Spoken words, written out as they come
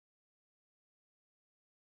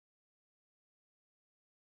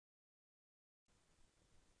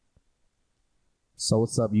So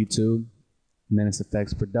what's up, YouTube? Menace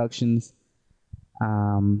Effects Productions.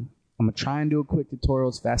 I'm gonna try and do a quick tutorial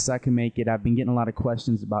as fast as I can make it. I've been getting a lot of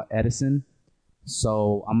questions about Edison,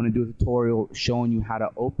 so I'm gonna do a tutorial showing you how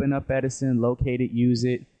to open up Edison, locate it, use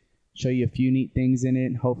it, show you a few neat things in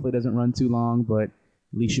it. Hopefully it doesn't run too long, but at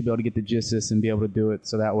least you'll be able to get the gist of this and be able to do it,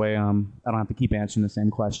 so that way I don't have to keep answering the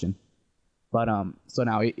same question. But so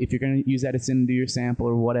now if you're gonna use Edison and do your sample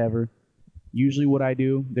or whatever, usually what I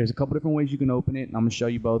do, there's a couple different ways you can open it, and I'm gonna show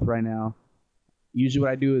you both right now. Usually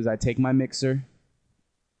what I do is I take my mixer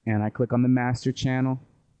and I click on the master channel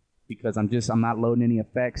because I'm not loading any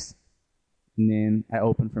effects, and then I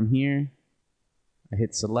open from here, I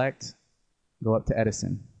hit select, go up to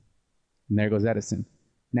Edison, and there goes Edison.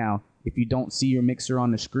 Now if you don't see your mixer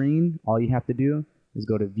on the screen, all you have to do is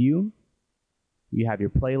go to view, you have your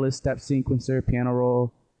playlist, step sequencer, piano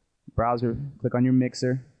roll, browser, click on your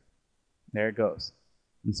mixer, there it goes.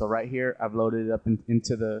 And so right here I've loaded it up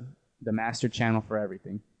into the master channel for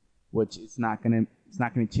everything, which it's not gonna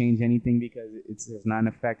change anything because there's not an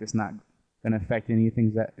effect. It's not gonna affect any of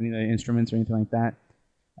the instruments or anything like that.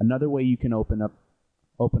 Another way you can open up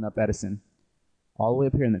Edison, all the way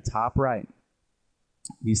up here in the top right,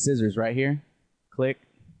 these scissors right here, click,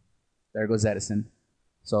 there goes Edison.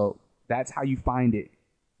 So that's how you find it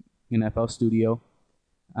in FL Studio.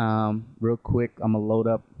 Real quick, I'll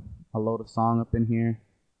load a song up in here.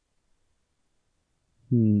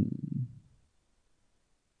 I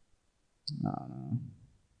don't know.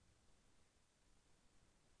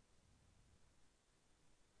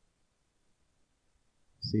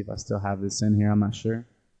 See if I still have this in here, I'm not sure.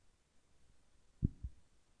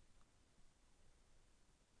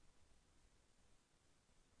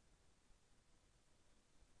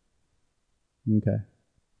 Okay.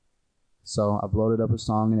 So I've loaded up a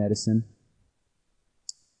song in Edison.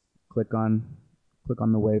 Click on the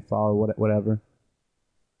WAV file or whatever.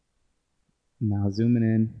 Now zooming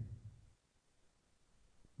in.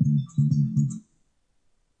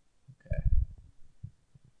 Okay.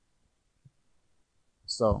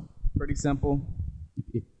 So pretty simple.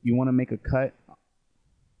 If you want to make a cut,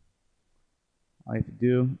 all you have to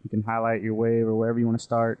do, you can highlight your wave or wherever you want to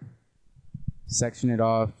start, section it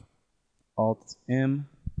off, Alt M,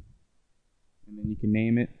 and then you can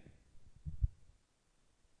name it.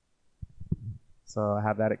 So I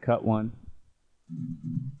have that at cut 1.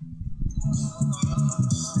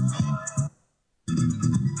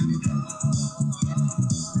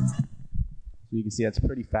 So you can see that's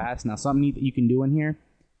pretty fast. Now something neat that you can do in here,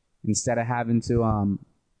 instead of having to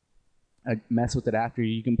mess with it after,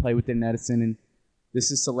 you can play with it in Edison, and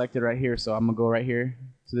this is selected right here. So I'm gonna go right here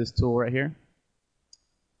to this tool right here.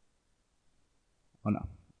 Oh no,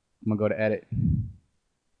 I'm gonna go to edit.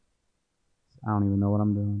 I don't even know what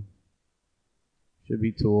I'm doing. Should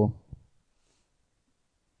be tool.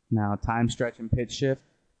 Now time stretch and pitch shift,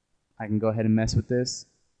 I can go ahead and mess with this.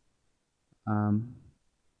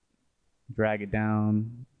 Drag it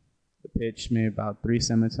down the pitch, maybe about 3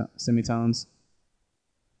 semitones.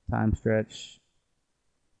 Time stretch,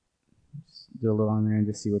 just do a little on there and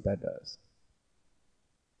just see what that does.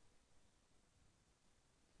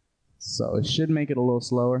 So it should make it a little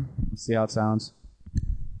slower. Let's see how it sounds.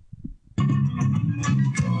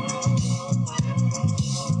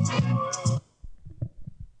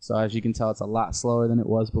 So as you can tell, it's a lot slower than it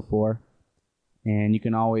was before. And you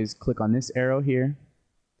can always click on this arrow here,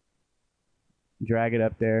 drag it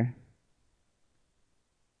up there,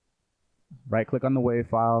 right click on the wave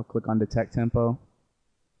file, click on detect tempo,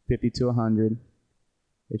 50 to 100.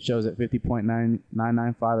 It shows at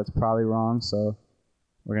 50.995, that's probably wrong, so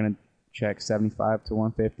we're gonna check 75 to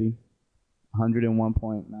 150,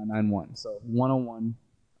 101.991. So 101,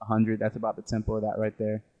 100, that's about the tempo of that right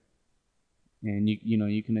there. And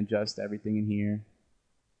you can adjust everything in here,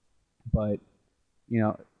 but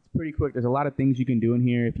it's pretty quick. There's a lot of things you can do in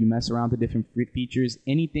here. If you mess around with the different features,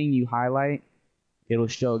 anything you highlight, it'll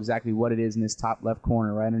show exactly what it is in this top left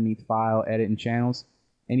corner right underneath File, Edit, and Channels.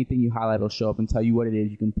 Anything you highlight will show up and tell you what it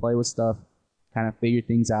is. You can play with stuff, kind of figure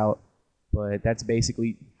things out, but that's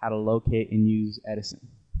basically how to locate and use Edison.